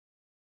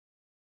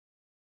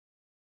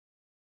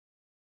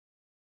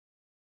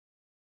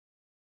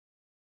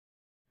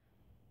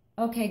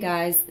Okay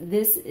guys,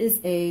 this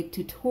is a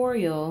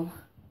tutorial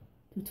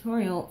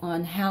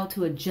on how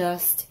to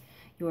adjust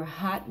your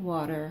hot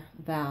water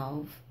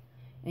valve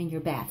in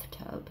your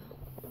bathtub.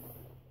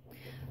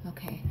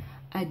 Okay,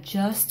 I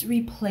just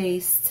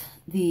replaced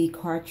the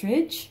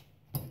cartridge,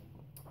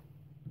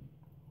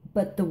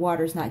 but the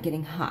water's not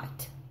getting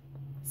hot.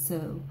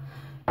 So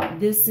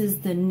this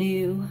is the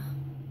new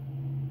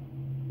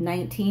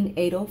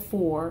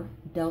 19804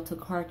 Delta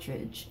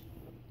cartridge.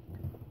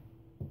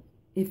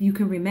 If you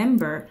can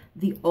remember,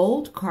 the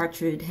old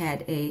cartridge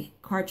had a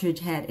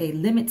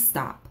limit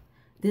stop.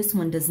 This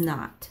one does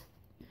not.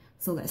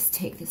 So let's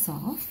take this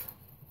off.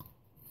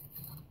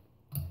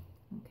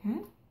 Okay.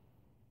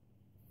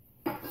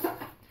 All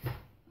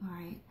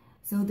right.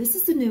 So this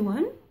is the new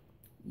one.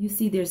 You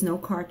see there's no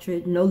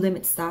cartridge, no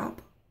limit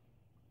stop.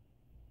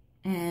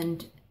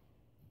 And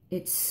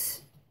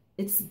it's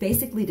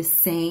basically the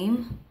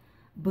same,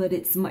 but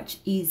it's much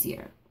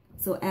easier.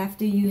 So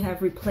after you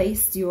have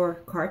replaced your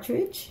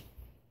cartridge,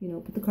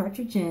 put the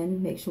cartridge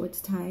in, make sure it's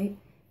tight,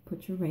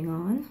 put your ring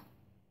on.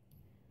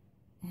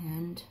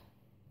 And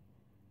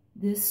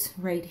this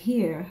right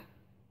here,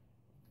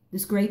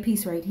 this gray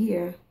piece right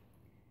here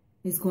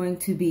is going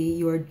to be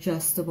your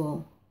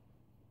adjustable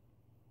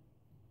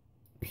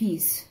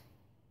piece.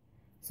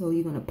 So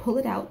you're going to pull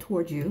it out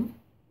towards you.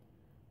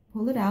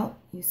 Pull it out,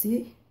 you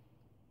see?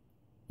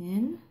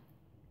 In,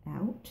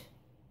 out,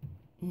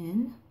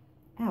 in,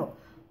 out.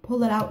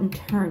 Pull it out and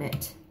turn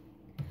it.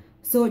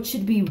 So it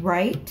should be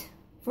right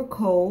for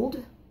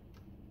cold.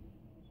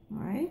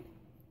 All right.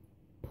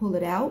 Pull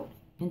it out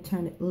and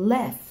turn it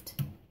left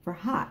for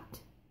hot.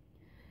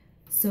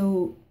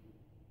 So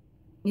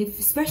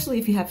especially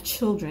if you have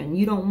children,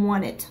 you don't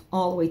want it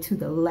all the way to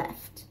the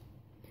left,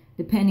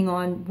 depending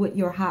on what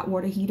your hot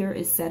water heater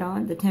is set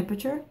on, the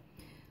temperature.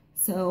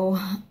 So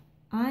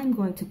I'm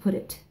going to put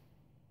it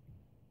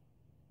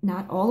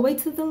not all the way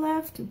to the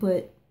left,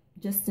 but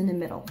just in the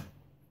middle.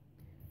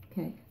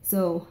 Okay,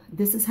 so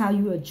this is how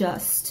you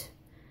adjust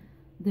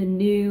the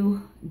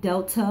new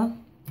Delta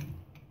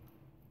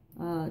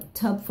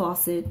tub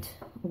faucet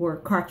or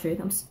cartridge.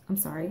 I'm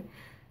sorry,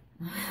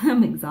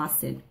 I'm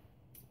exhausted.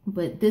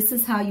 But this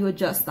is how you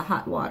adjust the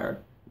hot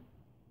water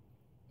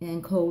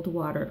and cold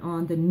water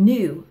on the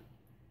new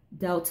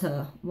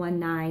Delta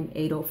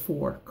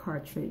 19804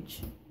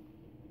 cartridge.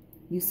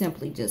 You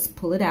simply just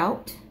pull it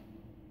out.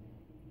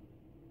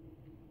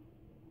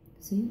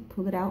 See,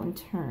 pull it out and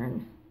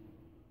turn.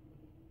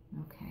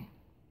 Okay,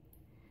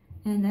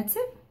 and that's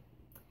it.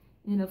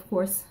 And of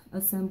course,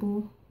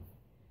 assemble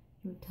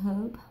your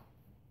tub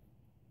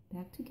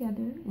back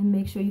together and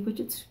make sure you put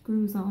your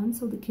screws on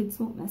so the kids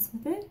won't mess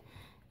with it.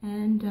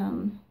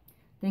 And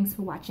thanks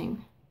for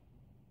watching.